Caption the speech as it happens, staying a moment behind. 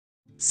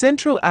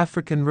Central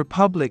African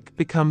Republic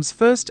becomes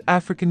first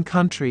African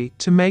country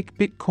to make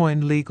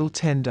Bitcoin legal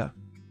tender.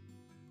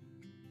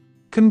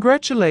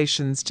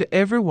 Congratulations to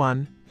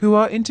everyone who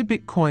are into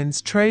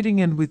Bitcoin's trading,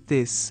 and with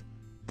this,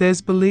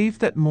 there's belief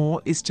that more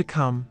is to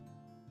come.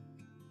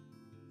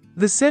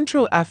 The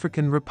Central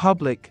African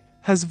Republic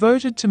has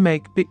voted to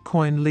make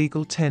Bitcoin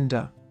legal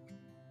tender.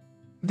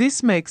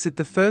 This makes it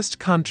the first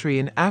country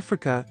in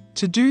Africa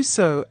to do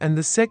so and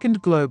the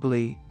second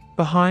globally,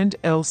 behind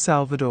El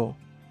Salvador.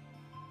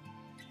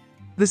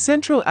 The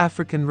Central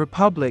African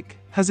Republic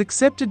has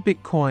accepted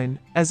Bitcoin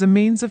as a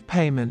means of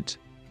payment,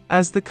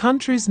 as the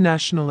country's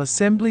National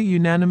Assembly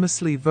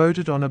unanimously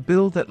voted on a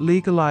bill that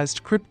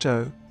legalized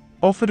crypto,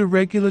 offered a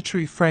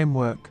regulatory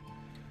framework,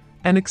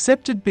 and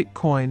accepted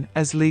Bitcoin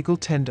as legal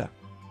tender.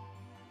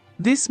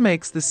 This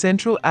makes the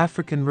Central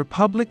African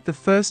Republic the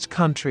first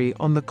country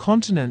on the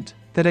continent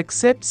that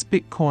accepts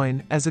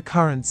Bitcoin as a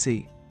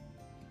currency.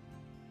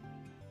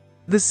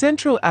 The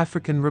Central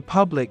African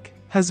Republic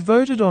has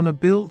voted on a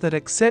bill that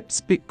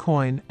accepts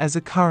Bitcoin as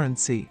a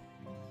currency.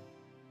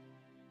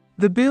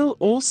 The bill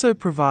also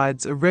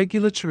provides a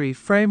regulatory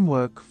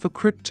framework for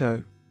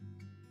crypto.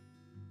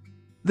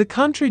 The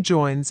country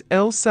joins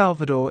El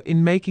Salvador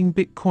in making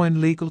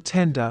Bitcoin legal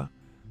tender,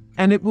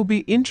 and it will be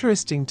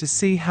interesting to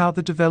see how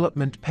the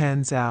development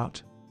pans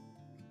out.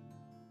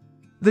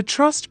 The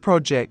Trust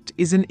Project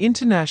is an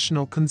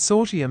international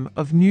consortium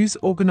of news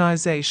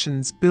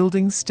organizations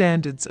building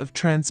standards of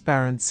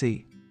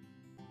transparency.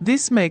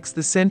 This makes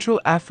the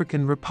Central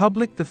African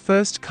Republic the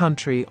first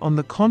country on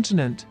the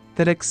continent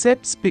that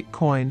accepts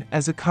Bitcoin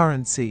as a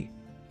currency.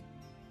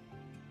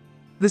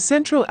 The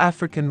Central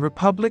African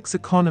Republic's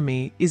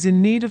economy is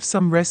in need of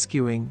some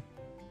rescuing,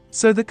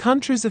 so the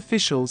country's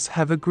officials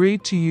have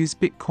agreed to use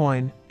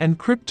Bitcoin and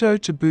crypto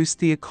to boost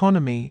the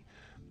economy,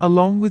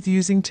 along with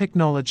using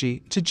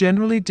technology to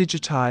generally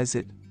digitize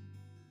it.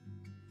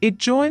 It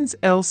joins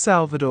El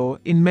Salvador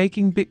in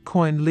making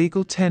Bitcoin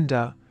legal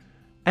tender,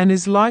 and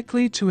is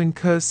likely to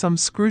incur some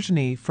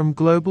scrutiny from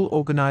global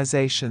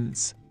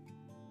organizations.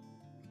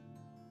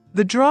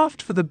 The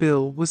draft for the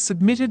bill was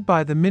submitted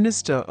by the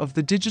Minister of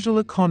the Digital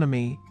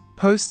Economy,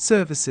 Post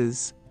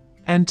Services,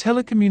 and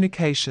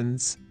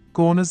Telecommunications,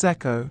 Gorna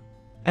Zako,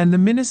 and the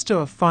Minister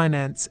of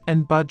Finance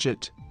and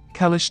Budget,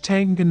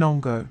 Calixte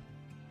Ngonongo.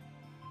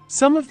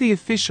 Some of the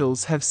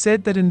officials have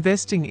said that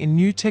investing in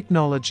new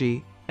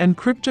technology and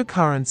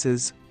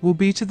cryptocurrencies will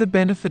be to the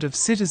benefit of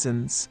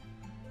citizens,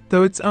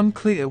 though it's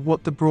unclear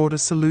what the broader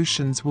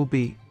solutions will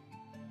be.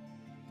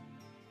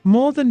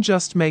 More than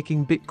just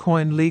making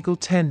Bitcoin legal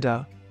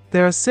tender,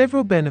 there are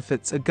several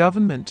benefits a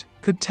government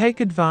could take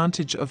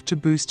advantage of to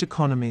boost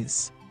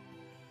economies.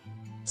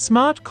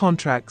 Smart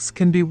contracts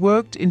can be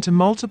worked into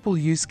multiple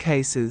use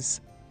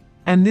cases,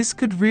 and this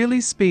could really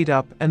speed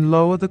up and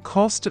lower the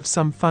cost of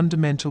some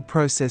fundamental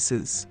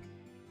processes.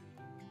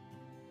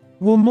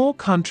 Will more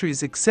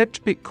countries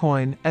accept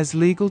Bitcoin as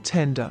legal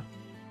tender?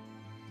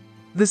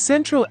 The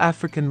Central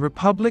African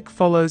Republic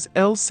follows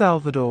El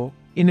Salvador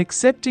in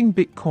accepting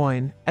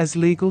Bitcoin as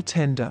legal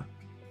tender.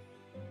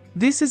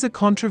 This is a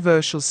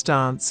controversial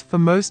stance for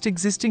most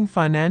existing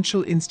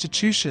financial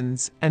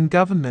institutions and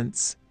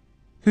governments,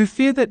 who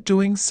fear that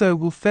doing so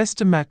will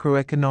fester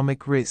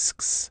macroeconomic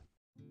risks.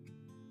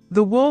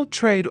 The World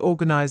Trade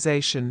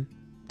Organization,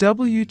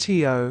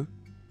 WTO,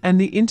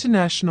 and the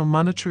International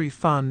Monetary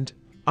Fund,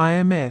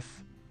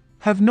 IMF,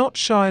 have not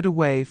shied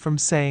away from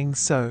saying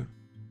so.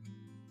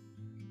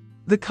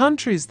 The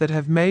countries that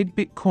have made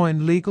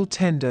Bitcoin legal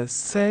tender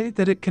say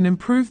that it can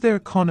improve their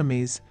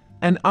economies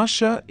and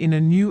usher in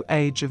a new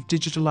age of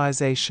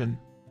digitalization.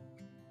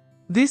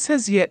 This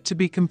has yet to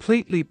be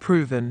completely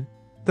proven,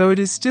 though it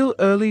is still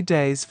early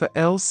days for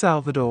El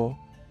Salvador,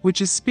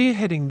 which is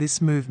spearheading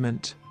this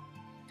movement.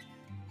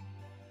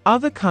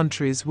 Other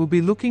countries will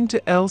be looking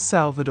to El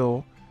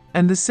Salvador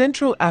and the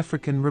Central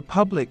African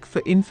Republic for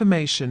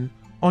information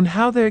on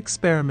how their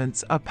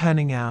experiments are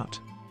panning out.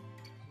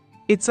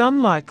 It's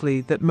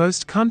unlikely that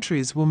most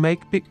countries will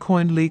make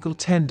Bitcoin legal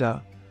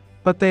tender,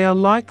 but they are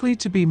likely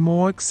to be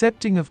more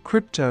accepting of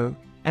crypto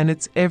and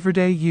its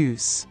everyday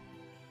use.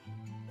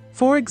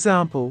 For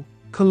example,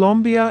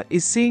 Colombia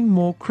is seeing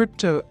more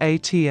crypto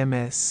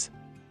ATMs.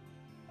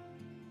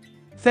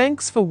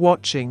 Thanks for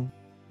watching.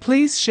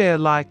 Please share,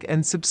 like,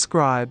 and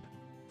subscribe.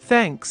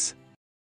 Thanks.